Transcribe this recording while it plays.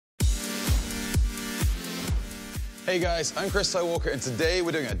Hey guys, I'm Chris Walker, and today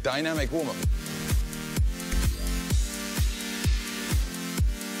we're doing a dynamic warm-up.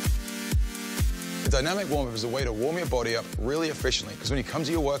 A dynamic warm-up is a way to warm your body up really efficiently, because when you come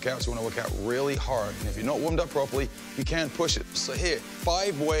to your workouts, you want to work out really hard. And if you're not warmed up properly, you can't push it. So here,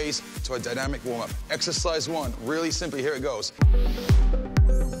 5 ways to a dynamic warm-up. Exercise 1, really simply, here it goes.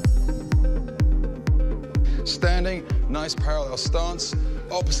 Standing, nice parallel stance.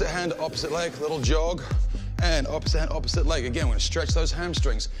 Opposite hand, opposite leg, little jog. And opposite hand, opposite leg. Again, we're gonna stretch those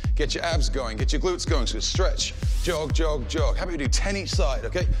hamstrings. Get your abs going, get your glutes going. So stretch, jog, jog, jog. How about we do 10 each side,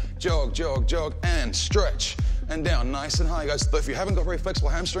 okay? Jog, jog, jog, and stretch. And down, nice and high, guys. So if you haven't got very flexible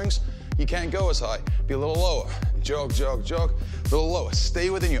hamstrings, you can't go as high. Be a little lower. Jog, jog, jog, a little lower.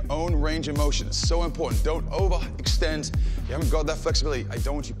 Stay within your own range of motion. It's so important. Don't overextend. You haven't got that flexibility. I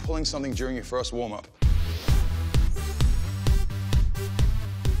don't want you pulling something during your first warm-up.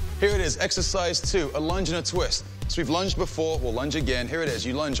 Here it is, exercise 2, a lunge and a twist. So we've lunged before, we'll lunge again. Here it is,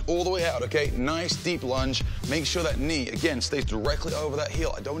 you lunge all the way out, okay? Nice deep lunge. Make sure that knee, again, stays directly over that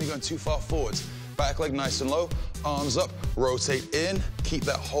heel. I don't want you going too far forwards. Back leg nice and low, arms up, rotate in, keep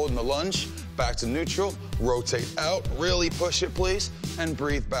that hold in the lunge. Back to neutral, rotate out, really push it please, and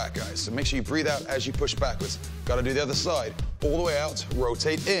breathe back, guys. So make sure you breathe out as you push backwards. Gotta do the other side. All the way out,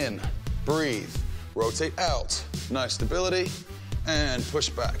 rotate in, breathe, rotate out. Nice stability. And push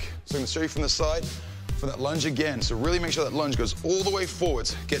back. So I'm gonna show you from the side for that lunge again. So really make sure that lunge goes all the way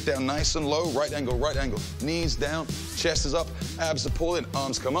forwards. Get down nice and low, right angle, knees down, chest is up, abs are pulled in,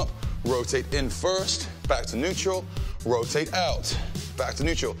 arms come up, rotate in first, back to neutral, rotate out, back to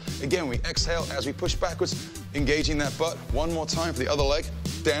neutral. Again, we exhale as we push backwards, engaging that butt. One more time for the other leg,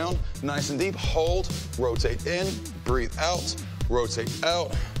 down, nice and deep, hold, rotate in, breathe out, rotate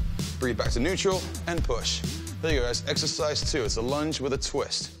out, breathe back to neutral, and push. There you go, guys. Exercise 2. It's a lunge with a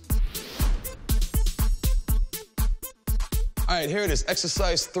twist. All right, here it is.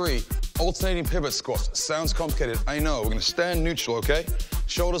 Exercise 3. Alternating pivot squats. Sounds complicated, I know. We're gonna stand neutral, okay?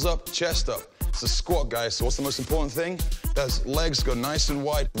 Shoulders up, chest up. It's a squat, guys. So what's the most important thing? Those legs go nice and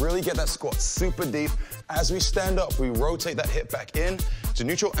wide. Really get that squat super deep. As we stand up, we rotate that hip back in to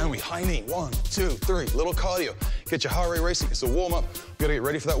neutral, and we high knee. 1, 2, 3. Little cardio. Get your heart rate racing. It's a warm-up. You gotta get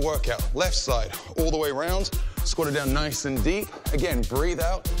ready for that workout. Left side, all the way around. Squat it down nice and deep. Again, breathe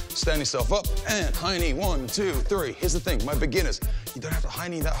out, stand yourself up, and high knee, 1, 2, 3. Here's the thing, my beginners, you don't have to high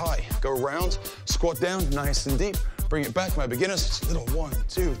knee that high. Go around, squat down, nice and deep. Bring it back, my beginners, just a little 1,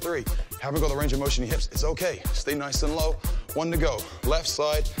 2, 3. Haven't got the range of motion in your hips, it's okay. Stay nice and low, 1 to go. Left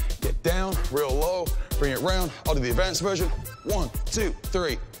side, get down, real low, bring it round. I'll do the advanced version, 1, 2,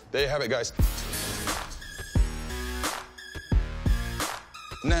 3. There you have it, guys.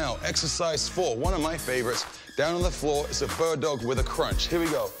 Now, exercise 4, one of my favorites. Down on the floor, it's a bird dog with a crunch. Here we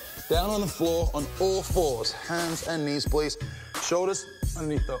go. Down on the floor on all fours. Hands and knees, please. Shoulders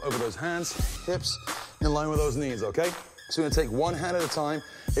underneath over those hands. Hips in line with those knees, okay? So we're gonna take one hand at a time,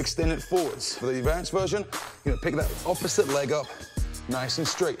 extend it forwards. For the advanced version, you're gonna pick that opposite leg up, nice and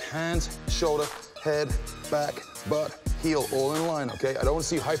straight. Hands, shoulder, head, back, butt, heel, all in line, okay? I don't wanna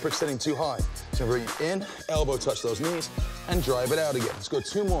see you hyperextending too high. So bring it in, elbow touch those knees, and drive it out again. Let's go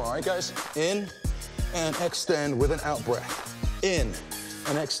 2 more, all right, guys? In, and extend with an out breath. In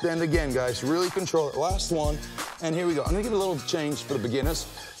and extend again, guys. Really control it. Last one, and here we go. I'm gonna give it a little change for the beginners.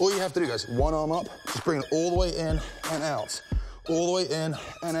 All you have to do, guys, one arm up, just bring it all the way in and out. All the way in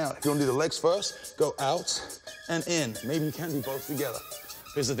and out. If you wanna do the legs first, go out and in. Maybe you can do both together.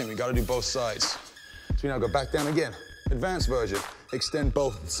 Here's the thing, we gotta do both sides. So we now go back down again. Advanced version. Extend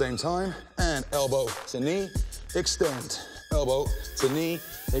both at the same time, and elbow to knee, extend. Elbow to knee,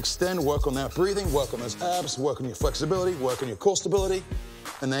 extend, work on that breathing, work on those abs, work on your flexibility, work on your core stability,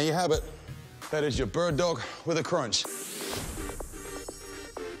 and there you have it. That is your bird dog with a crunch.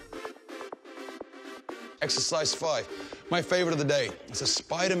 Exercise 5, my favorite of the day. It's a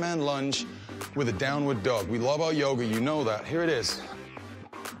Spider-Man lunge with a downward dog. We love our yoga, you know that. Here it is.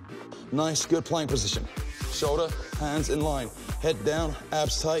 Nice, good plank position. Shoulder, hands in line. Head down,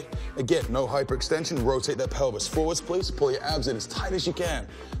 abs tight. Again, no hyperextension. Rotate that pelvis forwards, please. Pull your abs in as tight as you can.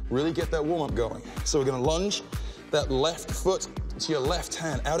 Really get that warm-up going. So we're gonna lunge that left foot to your left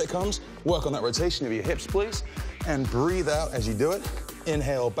hand. Out it comes. Work on that rotation of your hips, please. And breathe out as you do it.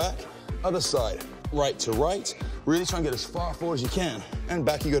 Inhale back, other side. Right to right. Really try and get as far forward as you can. And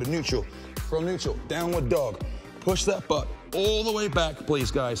back you go to neutral. From neutral, downward dog. Push that butt all the way back,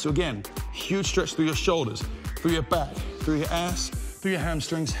 please, guys. So again, huge stretch through your shoulders, through your back, through your ass, through your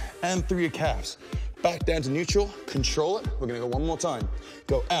hamstrings, and through your calves. Back down to neutral, control it. We're gonna go one more time.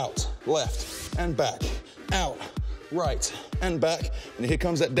 Go out, left, and back. Out, right, and back. And here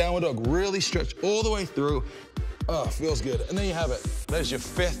comes that downward dog. Really stretch all the way through. Oh, feels good. And there you have it. That is your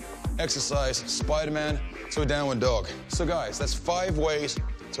 5th exercise, Spider-Man to a downward dog. So guys, that's 5 ways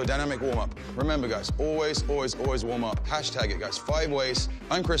to a dynamic warm-up. Remember guys, always, always, always warm up. Hashtag it guys, 5 ways.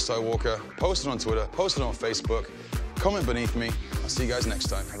 I'm Chris Walker. Post it on Twitter, post it on Facebook. Comment beneath me. I'll see you guys next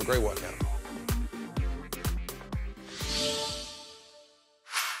time. Have a great workout.